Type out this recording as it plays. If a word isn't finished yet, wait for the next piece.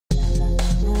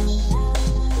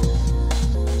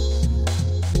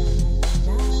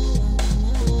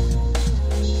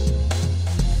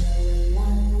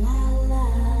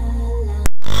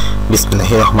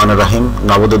বিসমিল্লাহির রহমানির রহিম।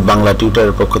 নবদূত বাংলা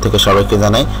টিউটরের পক্ষ থেকে সবাইকে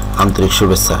জানাই আন্তরিক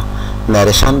শুভেচ্ছা।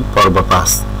 ন্যারেশন পর্ব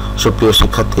 5। সুপ্রিয়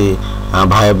শিক্ষার্থী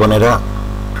ভাই বোনেরা,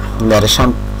 ন্যারেশন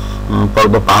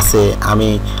পর্ব 5-এ আমি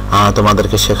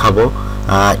তোমাদেরকে শেখাবো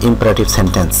ইম্পারেটিভ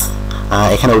সেন্টেন্স।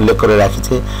 এখানে উল্লেখ করে রাখি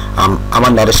যে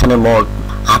আমার ন্যারেশনের মোট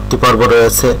 8টি পর্ব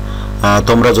রয়েছে।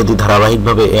 তোমরা যদি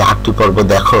ধারাবাহিকভাবে এই 8টি পর্ব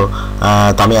দেখো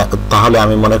তাহলে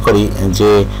আমি মনে করি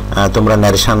যে তোমরা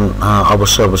ন্যারেশন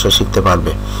অবশ্যই শিখতে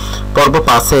পারবে। পর্ব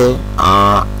 5-এ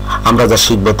আমরা যা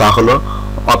শিখব তা হলো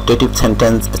অপটেটিভ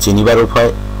সেন্টেন্স চিনিবার উপায়,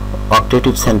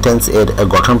 অপটেটিভ সেন্টেন্স এর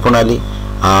গঠন প্রণালী,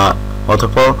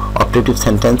 অথবা অপটেটিভ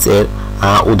সেন্টেন্স এর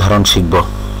উদাহরণ শিখব।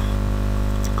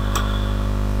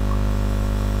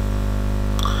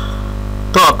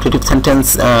 তো অপটেটিভ সেন্টেন্স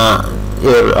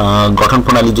এর গঠন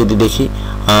প্রণালী যদি দেখি,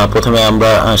 প্রথমে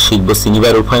আমরা শিখব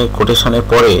চিনিবার উপায়। কোটেশনের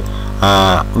পরে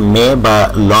মে বা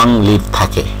লং লিভ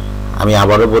থাকে। আমি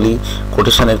আবারও বলি,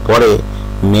 কোটেশনের পরে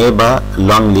মে বা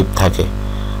লং লিভ থাকে।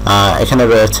 এখানে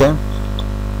রয়েছে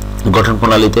গঠন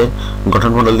প্রণালীতে,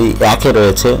 গঠন প্রণালী 1-এ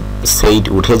রয়েছে সেইড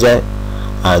উঠে যায়,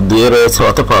 2-এ রয়েছে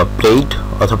অথবা প্লেড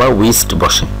অথবা উইস্ট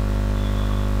বসে,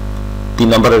 3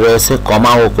 নম্বরে রয়েছে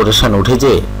কমা ও কোটেশন উঠে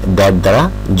যে দ্যাট দ্বারা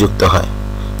যুক্ত হয়,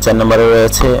 4 নম্বরে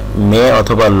রয়েছে মে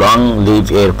অথবা লং লিভ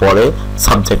এর পরে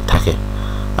সাবজেক্ট থাকে,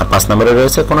 আর 5 নম্বরে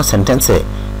রয়েছে কোনো সেন্টেন্সে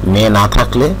মে না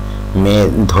থাকলে মে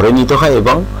ধরে নিতে হয়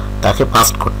এবং তাকে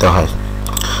পাস্ট করতে হয়।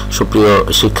 সুপ্রিয়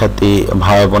শিক্ষার্থী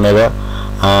ভাই বোনেরা,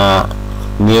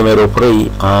 নিয়মের উপরেই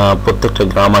প্রত্যেকটা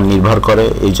গ্রামার নির্ভর করে।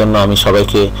 এই জন্য আমি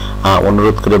সবাইকে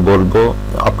অনুরোধ করে বলবো,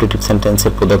 অপটেটিভ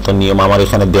সেন্টেন্সের প্রদত্ত নিয়ম আমার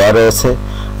এখানে দেওয়া রয়েছে।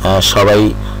 সবাই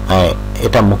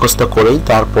এটা মুখস্থ করেই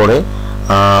তারপরে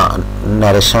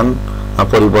ন্যারেশন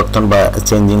পরিবর্তন বা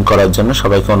চেঞ্জিং করার জন্য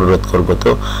সবাইকে অনুরোধ করব।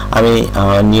 তো আমি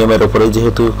নিয়মের উপরে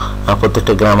যেহেতু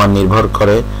প্রত্যেকটা গ্রামার নির্ভর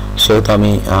করে, সেহেতু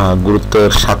আমি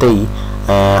গুরুত্বের সাথেই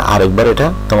আরেকবার এটা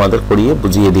তোমাদের পড়িয়ে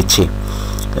বুঝিয়ে দিচ্ছি।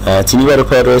 চিনিবার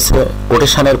উপায় রয়েছে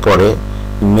কোটেশনের পরে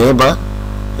মে বা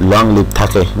লং লিভ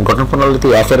থাকে। গঠন প্রণালীতে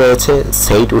 1-এ রয়েছে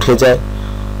সেইড উঠে যায়,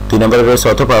 2 নম্বরে রয়েছে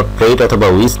অথবা প্লেড অথবা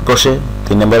উইস্ট বসে,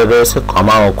 3 নম্বরে রয়েছে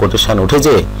কমা ও কোটেশন উঠে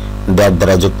যে দ্যাট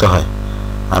দ্বারা যুক্ত হয়,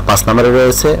 আর 5 নম্বরে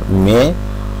রয়েছে মে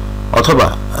অথবা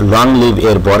লং লিভ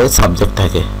এর পরে সাবজেক্ট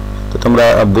থাকে। তো তোমরা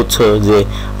বুঝছো যে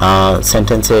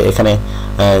সেন্টেন্সে এখানে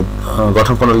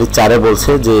গঠন প্রণালী 4-এ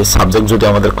বলছে যে সাবজেক্ট যদি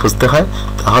আমাদের খুঁজতে হয়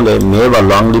তাহলে মে বা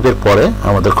লং লিভের পরে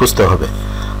আমাদের খুঁজতে হবে,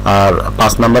 আর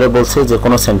 5 নম্বরে বলছে যে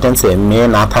কোনো সেন্টেন্সে মে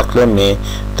না থাকলে মে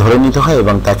ধরে নিতে হয়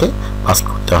এবং তাকে পাস্ট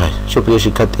করতে হয়। সুপ্রিয়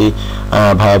শিক্ষার্থী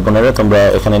ভাই বোনেরা, তোমরা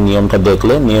এখানে নিয়মটা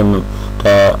দেখলে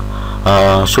নিয়মটা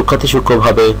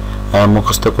সূক্ষ্মভাবে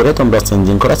মুখস্থ করে তোমরা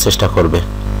চেঞ্জিং করার চেষ্টা করবে।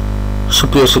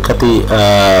 সুপ্রিয় শিক্ষার্থী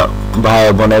ভাই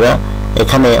বোনেরা,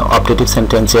 এখানে অপটেটিভ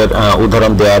সেন্টেন্সের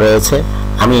উদাহরণ দেওয়া রয়েছে।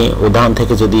 আমি উদাহরণ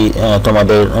থেকে যদি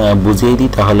তোমাদের বুঝিয়ে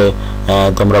দিই তাহলে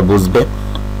তোমরা বুঝবে।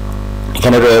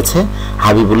 এখানে রয়েছে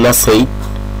Habibullah said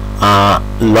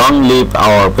long live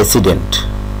our president.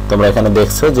 তোমরা এখানে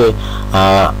দেখছো যে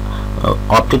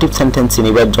অপটেটিভ সেন্টেন্স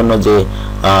চিনিবার জন্য যে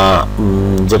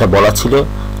যেটা বলা ছিল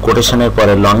কোটেশনের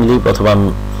পরে লং লিভ অথবা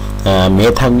মে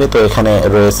থাকবে, তো এখানে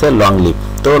রয়েছে লং লিভ।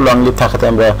 তো লং লিভ থাকাতে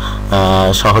আমরা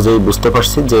সহজেই বুঝতে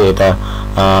পারছি যে এটা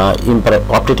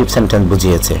অপটেটিভ সেন্টেন্স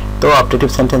বুঝিয়েছে। তো অপটেটিভ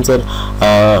সেন্টেন্সের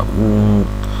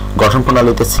গঠন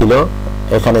প্রণালীতে ছিল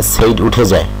এখানে সেইড উঠে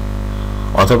যায়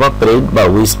অথবা প্লেড বা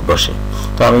উইস্ট বসে।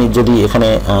 তো আমি যদি এখানে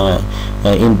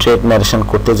ইন্টারেক্ট ন্যারেশন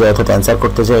করতে যাই অর্থাৎ অ্যান্সার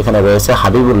করতে যাই, এখানে রয়েছে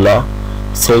হাবিবুল্লাহ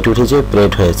সেইড উঠে যে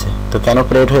প্লেড হয়েছে। তো কেন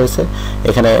প্লেড হয়েছে?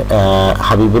 এখানে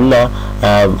হাবিবুল্লাহ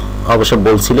অবশ্য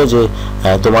বলছিল যে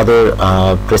তোমাদের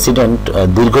প্রেসিডেন্ট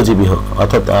দীর্ঘজীবী হোক,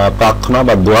 অর্থাৎ প্রার্থনা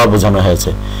বা দোয়া বোঝানো হয়েছে,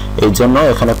 এই জন্য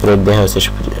এখানে প্লেড দেওয়া হয়েছে।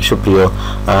 সুপ্রিয়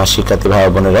শিক্ষার্থী ভাই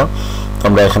বোনেরা,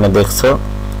 তোমরা এখানে দেখছো,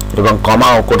 এবং কমা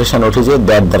ও কোটেশন উঠে যে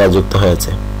দ্যাট দ্বারা যুক্ত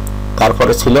হয়েছে।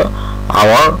 তারপরে ছিল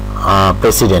আওয়ার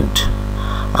প্রেসিডেন্ট।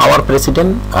 আওয়ার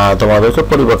প্রেসিডেন্ট তোমাদেরকে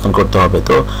পরিবর্তন করতে হবে।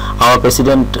 তো আওয়ার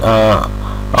প্রেসিডেন্ট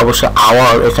অবশ্য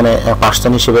আওয়ার এখানে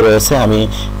পার্সন হিসেবে রয়েছে, আমি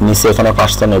নিচে এখানে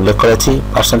পার্সন উল্লেখ করেছি।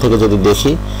 পার্সন থেকে যদি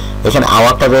দেখি, এখানে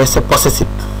আওয়ারটা রয়েছে পসেসিভ,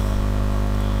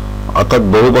 অর্থাৎ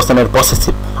বহু বচনের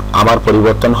পসেসিভ। আমার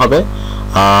পরিবর্তন হবে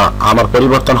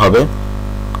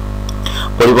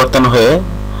হয়ে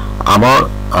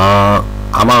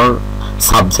আমার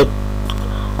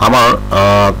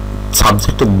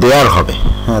সাবজেক্ট দেয়ার হবে।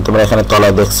 হ্যাঁ, তোমরা এখানে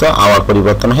তলায় দেখছো আওয়ার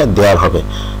পরিবর্তন হয়ে দেয়ার হবে।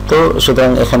 তো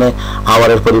সুতরাং এখানে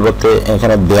আওয়ারের পরিবর্তে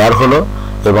এখানে দেয়ার হলো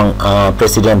এবং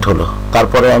প্রেসিডেন্ট হলো।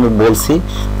 তারপরে আমি বলছি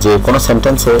যে কোনো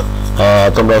সেন্টেন্সে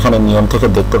তোমরা এখানে নিয়ম থেকে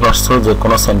দেখতে পাচ্ছ যে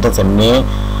কোনো সেন্টেন্সে মে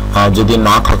যদি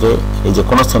না থাকে, এই যে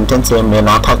কোনো সেন্টেন্সে মে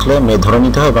না থাকলে মে ধরে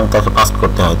নিতে হয় এবং তাকে পাস্ট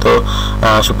করতে হয়। তো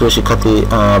সুপ্রিয় শিক্ষার্থী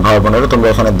ভাই বোনেরা, তোমরা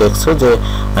এখানে দেখছো যে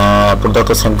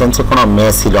প্রদত্ত সেন্টেন্সে কোনো মে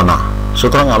ছিল না,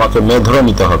 সুতরাং আমাকে মে ধরে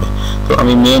নিতে হবে। তো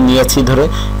আমি মে নিয়েছি ধরে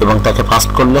এবং তাকে পাস্ট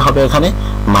করলে হবে এখানে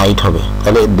মাইট হবে।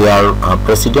 তাহলে দেয়ার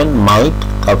প্রেসিডেন্ট মাইট,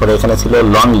 তারপরে এখানে ছিল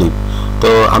লং লিভ। তো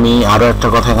আমি আরও একটা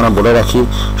কথা এখানে বলে রাখি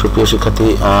সুপ্রিয় শিক্ষার্থী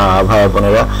ভাই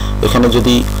বোনেরা, এখানে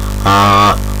যদি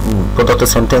প্রদত্ত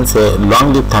সেন্টেন্সে লং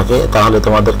লিভ থাকে তাহলে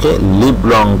তোমাদেরকে লিভ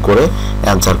লং করে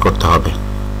অ্যান্সার করতে হবে।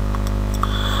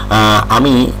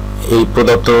 আমি এই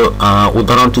প্রদত্ত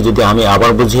উদাহরণটি যদি আমি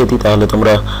আবার বুঝিয়ে দিই তাহলে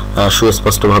তোমরা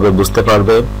সুস্পষ্টভাবে বুঝতে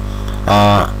পারবে।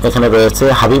 এখানে রয়েছে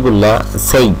Habibullah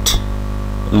said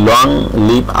long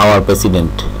live our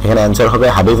president. এখানে অ্যান্সার হবে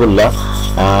হাবিবুল্লাহ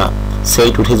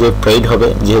সেইট উঠে যে প্রেইড হবে,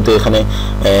 যেহেতু এখানে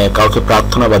কাউকে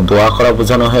প্রার্থনা বা দোয়া করা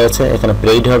বোঝানো হয়েছে, এখানে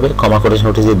প্রেইড হবে, কমা করে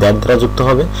উঠে যে দ্যাট দ্বারা যুক্ত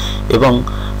হবে এবং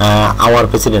আওয়ার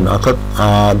প্রেসিডেন্ট অর্থাৎ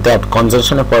দ্যাট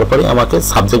কনজাংশনের পরপরই আমাকে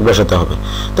সাবজেক্ট বসাতে হবে।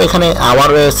 তো এখানে আওয়ার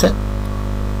রয়েছে,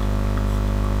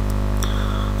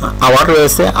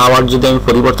 আওয়ার যদি আমি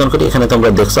পরিবর্তন করি, এখানে তোমরা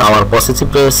দেখছো আওয়ার পসেসিভ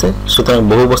রয়েছে, সুতরাং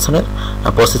বহু বচনের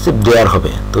পসেসিভ দেয়ার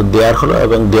হবে। তো দেয়ার হলো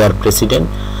এবং দেয়ার প্রেসিডেন্ট।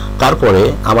 তারপরে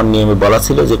আমার নিয়মে বলা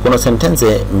ছিল যে কোনো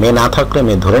সেন্টেন্সে মে না থাকলে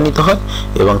মে ধরে নিতে হয়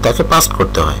এবং তাকে পাস্ট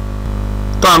করতে হয়।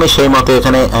 তো আমি সেই মতো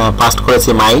এখানে পাস্ট করেছি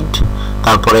মাইট।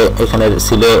 তারপরে এখানে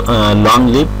ছিল লং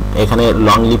লিভ, এখানে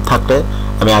লং লিভ থাকলে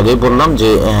আমি আগেই বললাম যে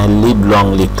লিভ লং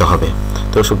লিখতে হবে।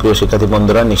 তো সুপ্রিয় শিক্ষার্থী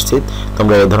বন্ধুরা, নিশ্চিত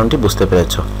তোমরা এই উদাহরণটি বুঝতে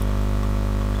পেরেছ।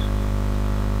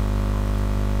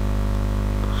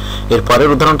 এর পরের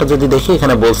উদাহরণটা যদি দেখি,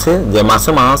 এখানে বলছে যে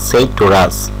Masuma said to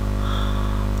Raj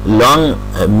long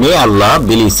may Allah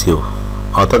বিলিস you,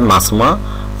 অর্থাৎ মাসুমা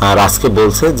রাজকে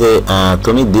বলছে যে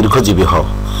তুমি দীর্ঘজীবী হও।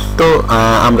 তো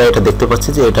আমরা এটা দেখতে পাচ্ছি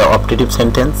যে এটা অপটেটিভ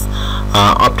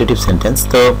সেন্টেন্স।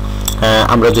 তো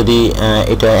আমরা যদি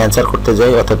এটা অ্যান্সার করতে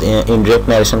যাই অর্থাৎ ইনডিরেক্ট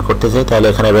ন্যারেশন করতে যাই, তাহলে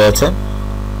এখানে রয়েছে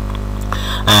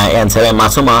অ্যান্সারে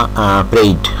মাসুমা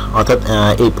প্রেইড, অর্থাৎ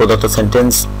এই প্রদত্ত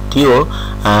সেন্টেন্সটিও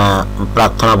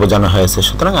প্রার্থনা বোঝানো হয়েছে,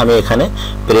 সুতরাং আমি এখানে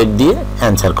প্রেইড দিয়ে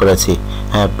অ্যান্সার করেছি।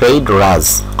 প্রেইড রাজ,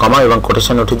 কমা এবং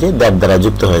কোটেশন উঠে যে দ্যাট দ্বারা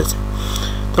যুক্ত হয়েছে।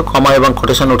 তো কমা এবং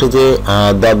কোটেশন উঠে যে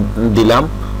দ্যাট দিলাম।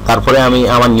 তারপরে আমি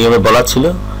আমার নিয়মে বলা ছিল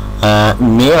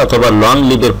মে অথবা লং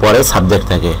লিভের পরে সাবজেক্ট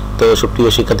থাকে। তো সুপ্রিয়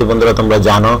শিক্ষার্থী বন্ধুরা, তোমরা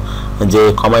জানো যে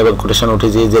কমা এবং কোটেশন উঠে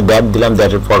যে দ্যাট দিলাম,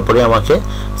 দ্যাটের পরপরই আমাকে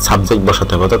সাবজেক্ট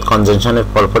বসাতে হবে, অর্থাৎ কনজাংশনের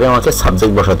পরপরই আমাকে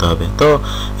সাবজেক্ট বসাতে হবে। তো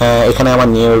এখানে আমার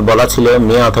নিয়মে বলা ছিল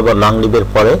মে অথবা লং লিভের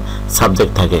পরে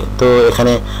সাবজেক্ট থাকে। তো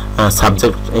এখানে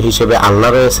সাবজেক্ট হিসেবে আল্লাহ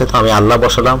রয়েছে, তো আমি আল্লাহ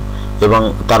বসালাম এবং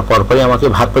তার পরপরই আমাকে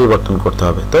ভার্ব পরিবর্তন করতে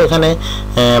হবে। তো এখানে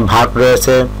ভার্ব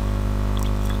রয়েছে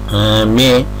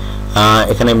মে,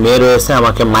 এখানে মে রয়েছে,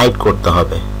 আমাকে মাইট করতে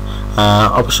হবে।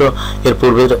 অবশ্য এর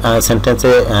পূর্বের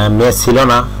সেন্টেন্সে মে ছিল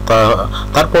না,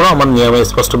 তারপরও আমার নিয়মে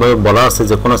স্পষ্টভাবে বলা আছে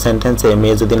যে কোনো সেন্টেন্সে মে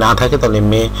যদি না থাকে তাহলে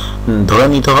মে ধরে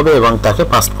নিতে হবে এবং তাকে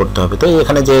পাস্ট করতে হবে। তো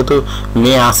এখানে যেহেতু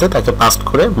মে আছে তাকে পাস্ট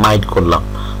করে মাইট করলাম।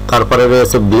 তারপরে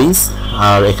রয়েছে ব্লিস,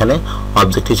 আর এখানে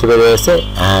অবজেক্ট হিসেবে রয়েছে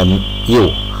ইউ।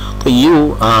 তো ইউ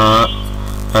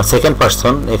সেকেন্ড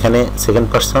পারসন, এখানে সেকেন্ড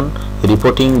পারসন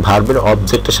রিপোর্টিং ভার্বের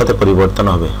অবজেক্টের সাথে পরিবর্তন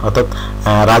হবে, অর্থাৎ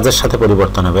রাজার সাথে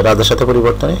পরিবর্তন হবে। রাজার সাথে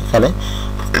পরিবর্তনে এখানে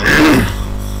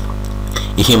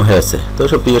হিম হয়েছে। তো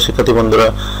সব প্রিয় শিক্ষার্থী বন্ধুরা,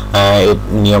 এই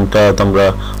নিয়মটা তোমরা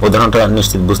উদাহরণটা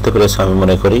নিশ্চিত বুঝতে পেরেছো আমি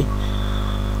মনে করি।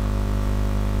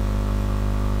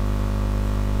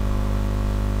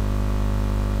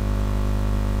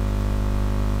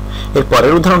 এর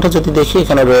পরের উদাহরণটা যদি দেখি,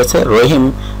 এখানে রয়েছে রহিম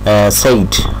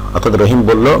সেইড, অর্থাৎ রহিম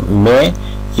বলল may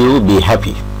you be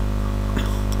happy,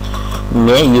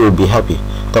 may you be happy.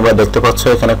 তোমরা দেখতে পাচ্ছ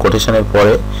এখানে কোটেশনের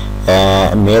পরে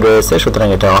মে রয়েছে, সুতরাং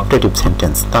এটা অপটেটিভ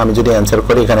সেন্টেন্স। তো আমি যদি অ্যান্সার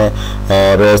করি, এখানে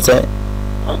রয়েছে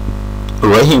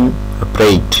রহিম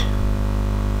প্রেইড,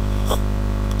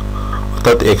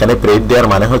 অর্থাৎ এখানে প্রেইড দেওয়ার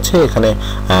মানে হচ্ছে এখানে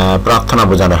প্রার্থনা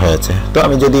বোঝানো হয়েছে। তো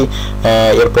আমি যদি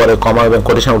এরপরে কমা এবং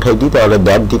কোটেশন উঠাই দিই তাহলে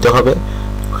দ্যাট দিতে হবে।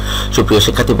 সুপ্রিয়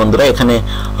শিক্ষার্থী বন্ধুরা, এখানে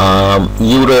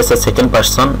ইউ রয়েছে সেকেন্ড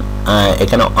পারসন,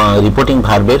 এখানে রিপোর্টিং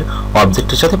ভার্বের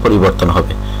অবজেক্টের সাথে পরিবর্তন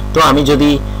হবে। তো আমি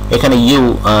যদি এখানে ইউ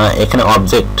এখানে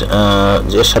অবজেক্ট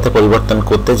এর সাথে পরিবর্তন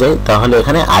করতে যাই তাহলে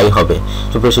এখানে আই হবে।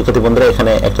 সুপ্রিয় শিক্ষার্থী বন্ধুরা,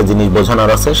 এখানে একটা জিনিস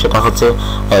বোঝানোর আছে, সেটা হচ্ছে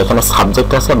এখানে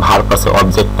সাবজেক্ট আছে, ভার্ব আছে,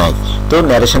 অবজেক্ট নাই। তো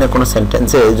ন্যারেশনের কোনো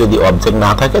সেন্টেন্সে যদি অবজেক্ট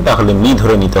না থাকে তাহলে মি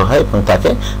ধরে নিতে হয় এবং তাকে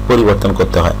পরিবর্তন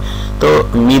করতে হয়। তো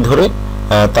মি ধরে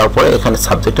তারপরে এখানে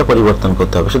সাবজেক্টটা পরিবর্তন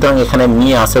করতে হবে। সুতরাং এখানে মি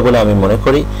আছে বলে আমি মনে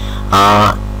করি।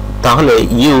 তাহলে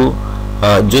ইউ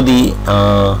যদি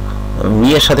মি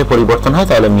এর সাথে পরিবর্তন হয়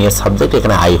তাহলে মি এর সাবজেক্ট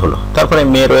এখানে আই হলো। তারপরে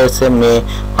মে রয়েছে, মে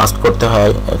পাস্ট করতে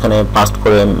হয়, এখানে পাস্ট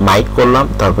করে মাইট করলাম,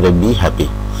 তারপরে বি হ্যাপি।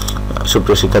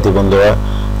 সুপ্রিয় শিক্ষার্থী বন্ধুরা,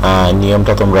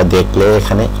 নিয়মটা তোমরা দেখলে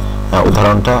এখানে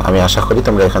উদাহরণটা আমি আশা করি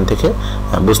তোমরা এখান থেকে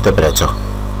বুঝতে পেরেছো।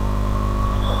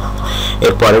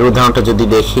 এর পরের উদাহরণটা যদি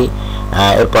দেখি,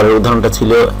 এর পরের উদাহরণটা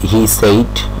ছিল he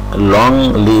said long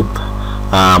live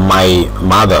my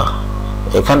mother.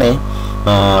 এখানে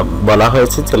বলা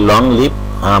হয়েছে যে লং লিভ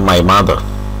মাই মাদার।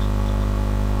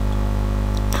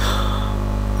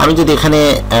 আমি যদি এখানে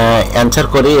অ্যান্সার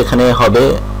করি, এখানে হবে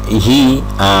হি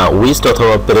উইস্ট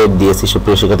অথবা প্রেড দিয়েছি।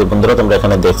 সুপ্রিয় শিক্ষার্থী বন্ধুরা, তোমরা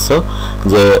এখানে দেখছো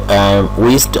যে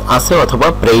উইস্ট আছে অথবা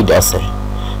প্রেড আছে।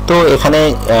 তো এখানে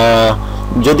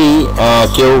যদি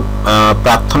কেউ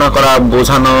প্রার্থনা করা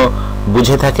বোঝানো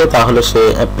বুঝে থাকে তাহলে সে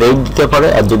প্রেড দিতে পারে,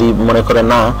 আর যদি মনে করে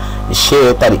না সে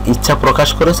তার ইচ্ছা প্রকাশ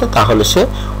করেছে তাহলে সে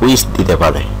উইশ দিতে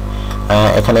পারে।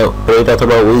 এখানে প্রেড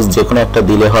অথবা উইশ যে কোনো একটা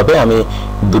দিলে হবে। আমি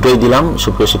দুটোই দিলাম।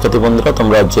 সুপ্রিয় শিক্ষার্থী বন্ধুরা,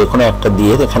 তোমরা যে কোনো একটা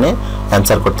দিয়ে এখানে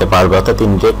অ্যান্সার করতে পারবে, অর্থাৎ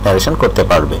ইনডিরেক্ট ন্যারেশন করতে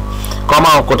পারবে।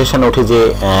 কমা ও কোটেশন উঠে যে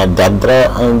দ্যাট দ্বারা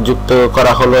যুক্ত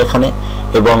করা হলো এখানে,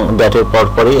 এবং দ্যাটের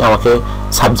পরপরই আমাকে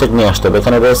সাবজেক্ট নিয়ে আসতে হবে।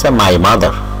 এখানে রয়েছে মাই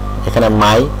মাদার। এখানে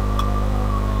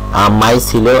মাই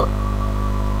ছিল,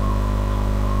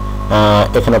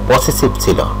 এখানে পসেসিভ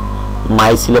ছিল,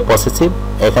 মাই ছিল পসেসিভ,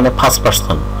 এখানে ফার্স্ট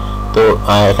পারসন। তো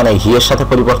এখানে হি এর সাথে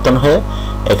পরিবর্তন হয়ে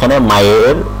এখানে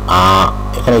মায়ের,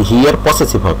 এখানে হি এর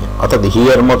পসেসিভ হবে, অর্থাৎ হি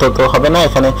এর মতো তো হবে না,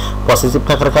 এখানে পসেসিভ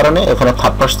থাকার কারণে এখানে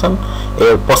থার্ড পারসন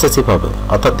এর পসেসিভ হবে,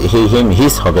 অর্থাৎ হি হিম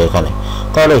হিস হবে এখানে।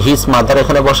 তাহলে হিস মাদার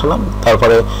এখানে বসালাম।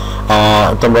 তারপরে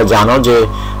তোমরা জানো যে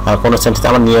কোনো সেন্টেন্স,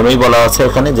 আমার নিয়মেই বলা আছে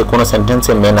এখানে যে কোনো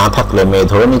সেন্টেন্সে মে না থাকলে মে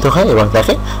ধরে নিতে হয় এবং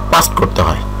তাকে পাস্ট করতে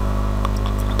হয়।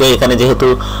 তো এখানে যেহেতু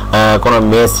কোনো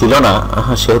মেয়ে ছিল না,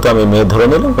 সেহেতু আমি মেয়ে ধরে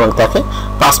নিলাম এবং তাকে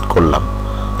পাস্ট করলাম।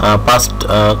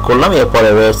 এরপরে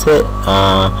রয়েছে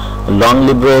লং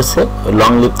লিভ রয়েছে।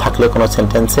 লং লিভ থাকলে কোনো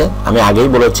সেন্টেন্সে আমি আগেই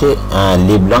বলেছি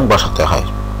লিভ লং বসাতে হয়।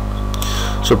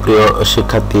 সুপ্রিয়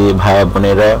শিক্ষার্থী ভাই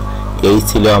বোনেরা, এই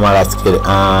ছিল আমার আজকের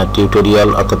টিউটোরিয়াল,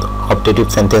 অর্থাৎ অপটেটিভ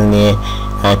সেন্টেন্স নিয়ে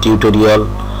টিউটোরিয়াল।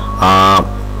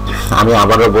 আমি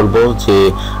আবারও বলবো যে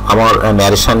আমার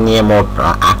ন্যারেশন নিয়ে মোট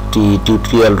 8টি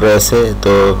টিউটোরিয়াল রয়েছে।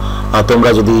 তো তোমরা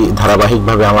যদি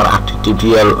ধারাবাহিকভাবে আমার 8টি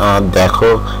টিউটোরিয়াল দেখো,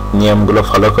 নিয়মগুলো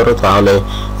ফলো করো, তাহলে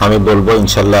আমি বলবো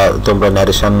ইনশাল্লাহ তোমরা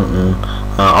ন্যারেশন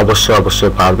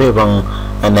অবশ্যই পারবে, এবং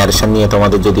ন্যারেশন নিয়ে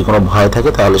তোমাদের যদি কোনো ভয় থাকে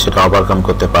তাহলে সেটা ওভারকাম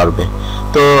করতে পারবে।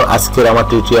 তো আজকের আমার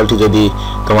টিউটোরিয়ালটি যদি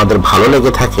তোমাদের ভালো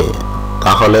লেগে থাকে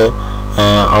তাহলে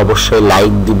অবশ্যই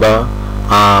লাইক দিবা,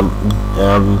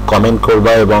 কমেন্ট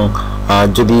করবা, এবং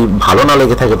যদি ভালো না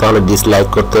লেগে থাকে তাহলে ডিসলাইক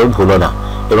করতেও ভুলো না,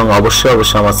 এবং অবশ্যই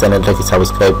আমার চ্যানেলটাকে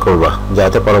সাবস্ক্রাইব করবা,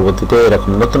 যাতে পরবর্তীতে এরকম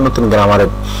নতুন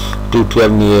গ্রামারের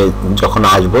টিউটোরিয়াল নিয়ে যখন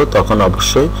আসবো তখন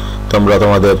অবশ্যই তোমরা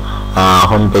তোমাদের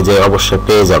হোম পেজে অবশ্যই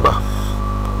পেয়ে যাবা।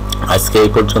 আজকে এই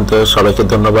পর্যন্ত, সবাইকে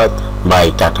ধন্যবাদ। By,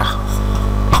 tata.